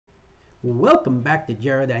Welcome back to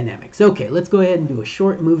Dynamics. Okay, let's go ahead and do a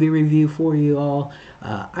short movie review for you all.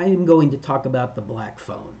 I am going to talk about The Black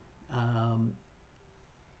Phone.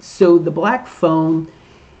 So, The Black Phone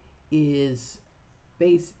is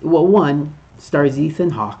one, stars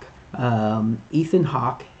Ethan Hawke. Ethan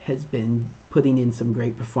Hawke has been putting in some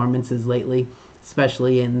great performances lately,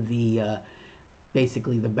 especially in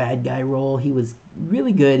basically the bad guy role. He was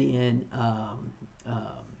really good in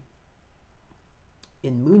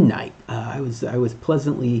Moon Knight. I was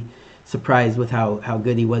pleasantly surprised with how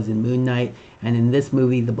good he was in Moon Knight, and in this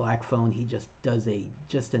movie, The Black Phone, he just does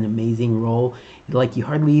an amazing role. Like, you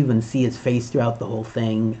hardly even see his face throughout the whole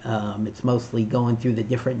thing. It's mostly going through the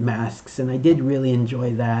different masks, and I did really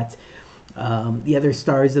enjoy that. The other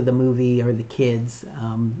stars of the movie are the kids,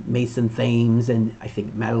 Mason Thames and I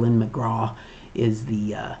think Madeline McGraw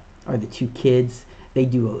are the two kids. They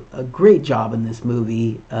do a great job in this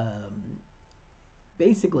movie.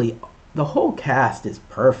 Basically, the whole cast is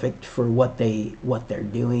perfect for what they're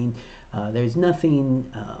doing. There's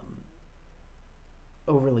nothing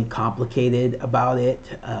overly complicated about it.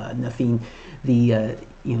 Nothing. They're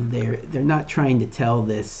not trying to tell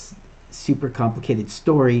this super complicated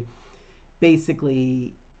story.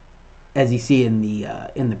 Basically, as you see in the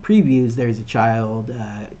previews, there's a child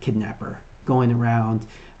kidnapper going around.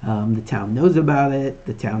 The town knows about it.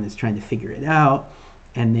 The town is trying to figure it out,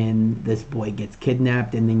 and then this boy gets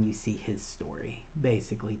kidnapped, and then you see his story,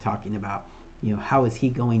 basically talking about how is he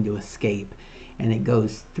going to escape. And it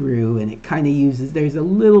goes through, and it kind of uses, there's a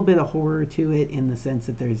little bit of horror to it in the sense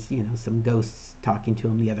that there's some ghosts talking to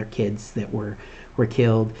him, the other kids that were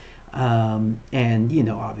killed. And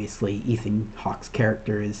obviously Ethan Hawke's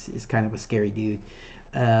character is kind of a scary dude.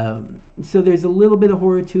 So there's a little bit of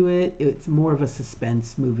horror to it. It's more of a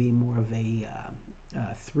suspense movie, more of a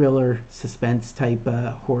thriller suspense type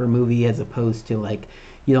horror movie, as opposed to, like,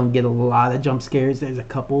 you don't get a lot of jump scares. There's a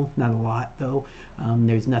couple, not a lot though.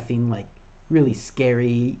 There's nothing like really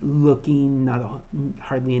scary looking,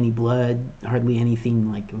 hardly any blood, hardly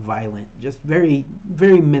anything like violent, just very,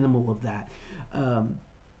 very minimal of that.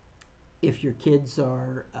 If your kids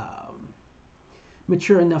are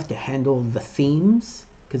mature enough to handle the themes,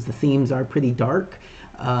 because the themes are pretty dark,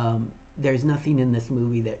 there's nothing in this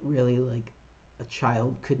movie that really, like, a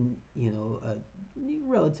child couldn't, a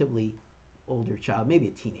relatively older child, maybe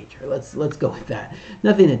a teenager. Let's go with that.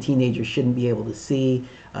 Nothing a teenager shouldn't be able to see.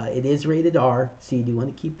 It is rated R, so you do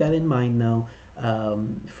want to keep that in mind, though,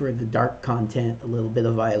 for the dark content, a little bit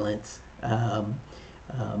of violence. I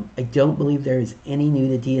don't believe there is any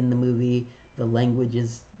nudity in the movie. The language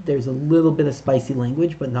there's a little bit of spicy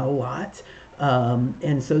language, but not a lot.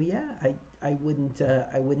 And so, yeah, I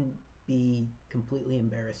wouldn't be completely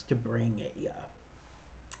embarrassed to bring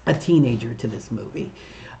a teenager to this movie.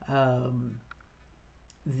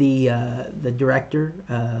 The director,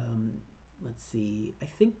 let's see, I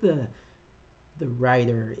think the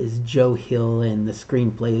writer is Joe Hill, and the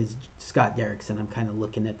screenplay is Scott Derrickson. I'm kind of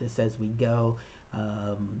looking at this as we go.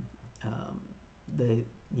 The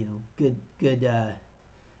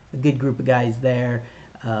a good group of guys there.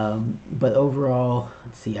 But overall,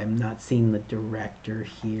 let's see, I'm not seeing the director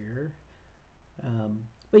here.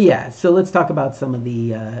 But yeah, so let's talk about some of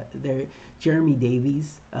the. Jeremy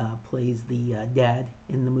Davies plays the dad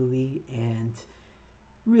in the movie, and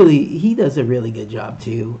really, he does a really good job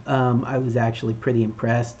too. I was actually pretty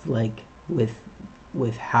impressed, like,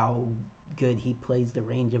 with how good he plays the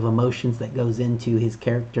range of emotions that goes into his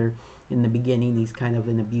character. In the beginning, he's kind of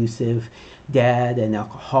an abusive dad, an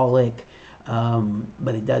alcoholic,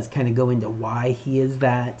 but it does kind of go into why he is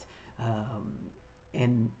that,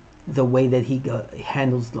 and the way that he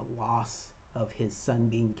handles the loss of his son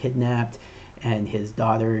being kidnapped and his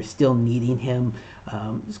daughter still needing him.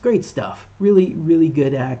 It's great stuff. Really, really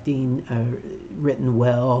good acting, written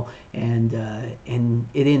well, and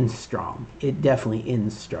it ends strong. It definitely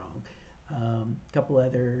ends strong. A couple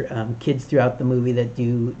other kids throughout the movie that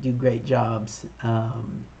do great jobs.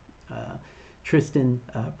 Tristan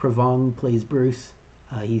Provong plays Bruce.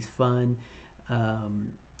 He's fun.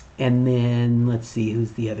 And then let's see,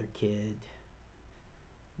 who's the other kid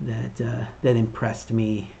that impressed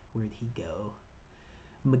me. Where'd he go?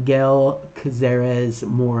 Miguel Cazares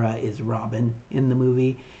Mora is Robin in the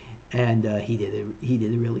movie, and he did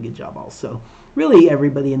a really good job also. Really,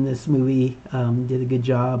 everybody in this movie did a good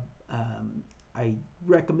job. I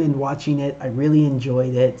recommend watching it. I really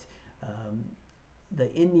enjoyed it.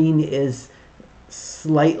 The ending is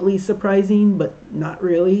slightly surprising, but not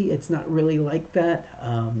really. It's not really like that.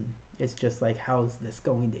 It's just like, how's this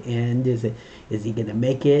going to end? Is he going to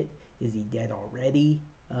make it? Is he dead already?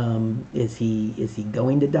 Is he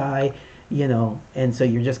going to die? and so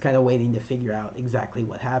you're just kind of waiting to figure out exactly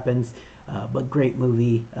what happens. But great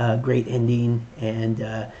movie, great ending,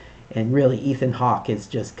 and really Ethan Hawke is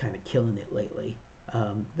just kind of killing it lately.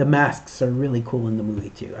 The masks are really cool in the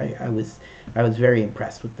movie too. I was very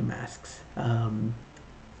impressed with the masks. A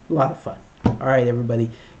lot of fun. All right, everybody,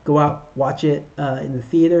 go out, watch it in the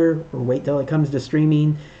theater, or wait till it comes to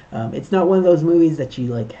streaming. It's not one of those movies that you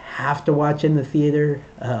like have to watch in the theater,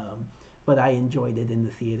 but I enjoyed it in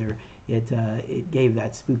the theater. It gave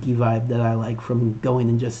that spooky vibe that I like from going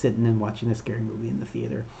and just sitting and watching a scary movie in the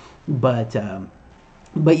theater. But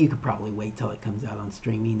you could probably wait till it comes out on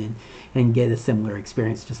streaming and get a similar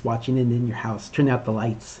experience just watching it in your house. Turn out the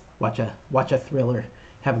lights, watch a thriller,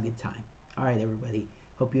 have a good time. All right, everybody.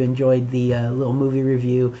 Hope you enjoyed the little movie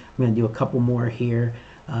review. I'm going to do a couple more here.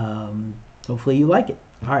 Hopefully you like it.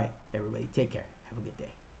 All right, everybody. Take care. Have a good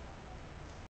day.